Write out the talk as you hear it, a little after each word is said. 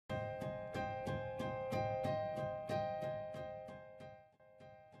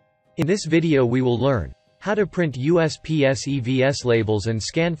In this video we will learn how to print USPS eVS labels and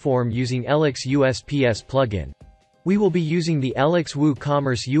scan form using ELEX USPS plugin. We will be using the ELEX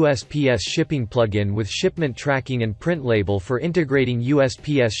WooCommerce USPS shipping plugin with Shipment Tracking and Print Label for integrating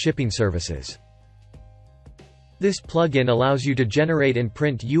USPS shipping services. This plugin allows you to generate and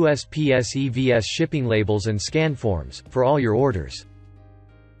print USPS eVS shipping labels and scan forms for all your orders.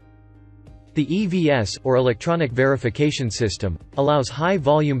 The EVS, or Electronic Verification System, allows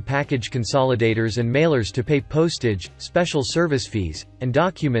high-volume package consolidators and mailers to pay postage, special service fees, and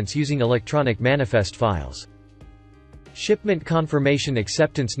documents using electronic manifest files. Shipment Confirmation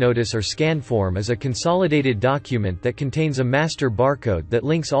Acceptance Notice or scan form is a consolidated document that contains a master barcode that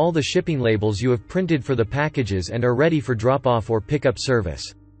links all the shipping labels you have printed for the packages and are ready for drop-off or pickup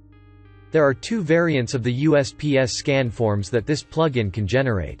service. There are two variants of the USPS scan forms that this plugin can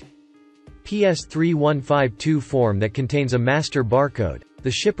generate. PS3152 form that contains a master barcode,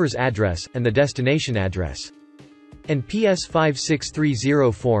 the shipper's address, and the destination address. And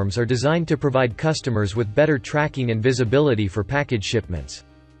PS5630 forms are designed to provide customers with better tracking and visibility for package shipments.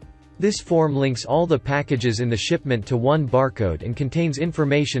 This form links all the packages in the shipment to one barcode and contains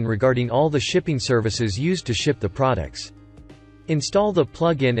information regarding all the shipping services used to ship the products. Install the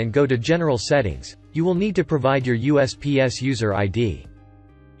plugin and go to General Settings. You will need to provide your USPS user ID.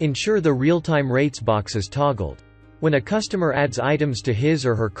 Ensure the real-time rates box is toggled. When a customer adds items to his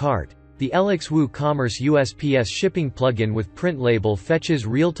or her cart, the ELEX WooCommerce USPS shipping plugin with Print Label fetches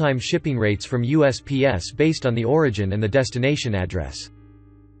real-time shipping rates from USPS based on the origin and the destination address.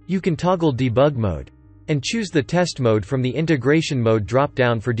 You can toggle debug mode and choose the test mode from the integration mode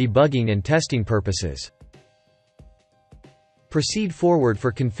drop-down for debugging and testing purposes. Proceed forward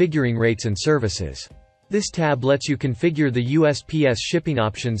for configuring rates and services. This tab lets you configure the USPS shipping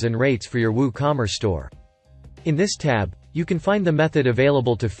options and rates for your WooCommerce store. In this tab, you can find the method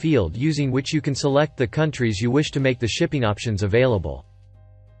available to field using which you can select the countries you wish to make the shipping options available.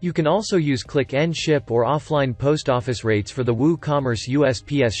 You can also use Click and Ship or offline post office rates for the WooCommerce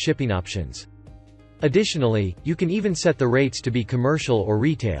USPS shipping options. Additionally, you can even set the rates to be commercial or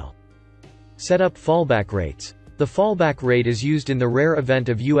retail. Set up fallback rates. The fallback rate is used in the rare event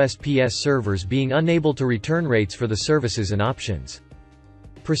of USPS servers being unable to return rates for the services and options.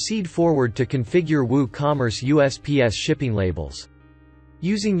 Proceed forward to configure WooCommerce USPS shipping labels.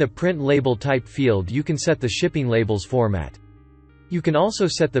 Using the Print Label type field you can set the shipping labels format. You can also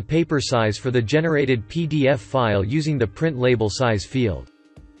set the paper size for the generated PDF file using the Print Label size field.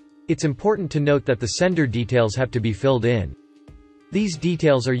 It's important to note that the sender details have to be filled in. These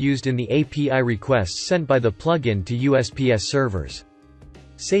details are used in the API requests sent by the plugin to USPS servers.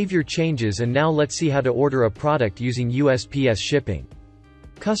 Save your changes and now let's see how to order a product using USPS shipping.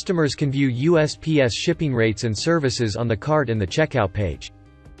 Customers can view USPS shipping rates and services on the cart and the checkout page.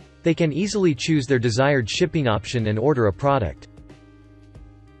 They can easily choose their desired shipping option and order a product.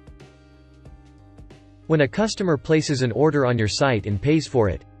 When a customer places an order on your site and pays for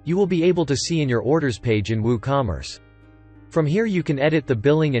it, you will be able to see in your orders page in WooCommerce. From here you can edit the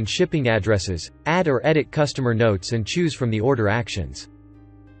billing and shipping addresses, add or edit customer notes and choose from the order actions.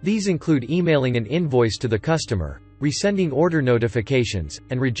 These include emailing an invoice to the customer, resending order notifications,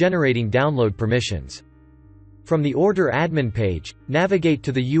 and regenerating download permissions. From the Order Admin page, navigate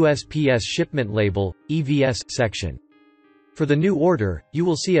to the USPS Shipment Label, EVS section. For the new order, you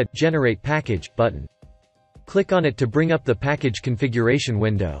will see a Generate Package button. Click on it to bring up the package configuration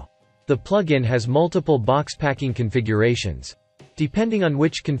window. The plugin has multiple box packing configurations. Depending on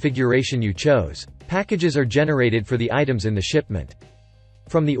which configuration you chose, packages are generated for the items in the shipment.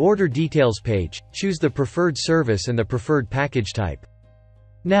 From the Order Details page, choose the preferred service and the preferred package type.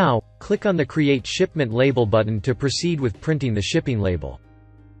 Now, click on the Create Shipment Label button to proceed with printing the shipping label.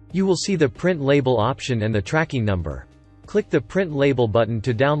 You will see the Print Label option and the tracking number. Click the Print Label button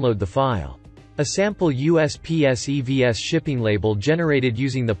to download the file. A sample USPS eVS shipping label generated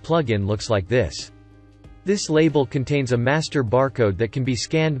using the plugin looks like this. This label contains a master barcode that can be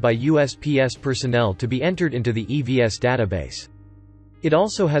scanned by USPS personnel to be entered into the EVS database. It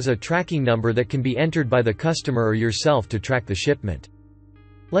also has a tracking number that can be entered by the customer or yourself to track the shipment.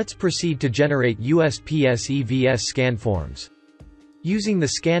 Let's proceed to generate USPS eVS scan forms. Using the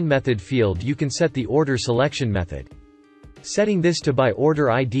Scan Method field you can set the order selection method. Setting this to by order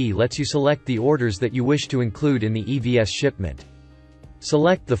ID lets you select the orders that you wish to include in the EVS shipment.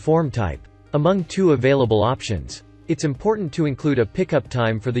 Select the form type. Among two available options, it's important to include a pickup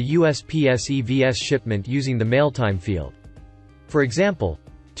time for the USPS eVS shipment using the mail time field. For example,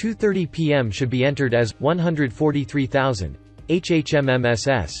 2:30 p.m. should be entered as 143,000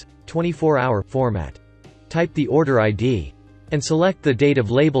 HHMMSS 24-hour format. Type the order ID. and select the date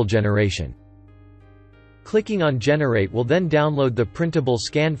of label generation. Clicking on Generate will then download the printable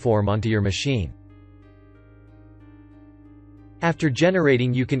scan form onto your machine. After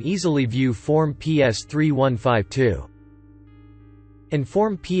generating, you can easily view Form PS3152 and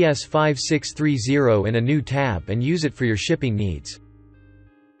Form PS5630 in a new tab and use it for your shipping needs.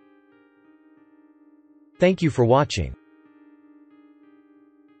 Thank you for watching.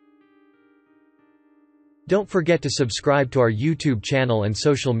 Don't forget to subscribe to our YouTube channel and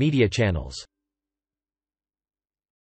social media channels.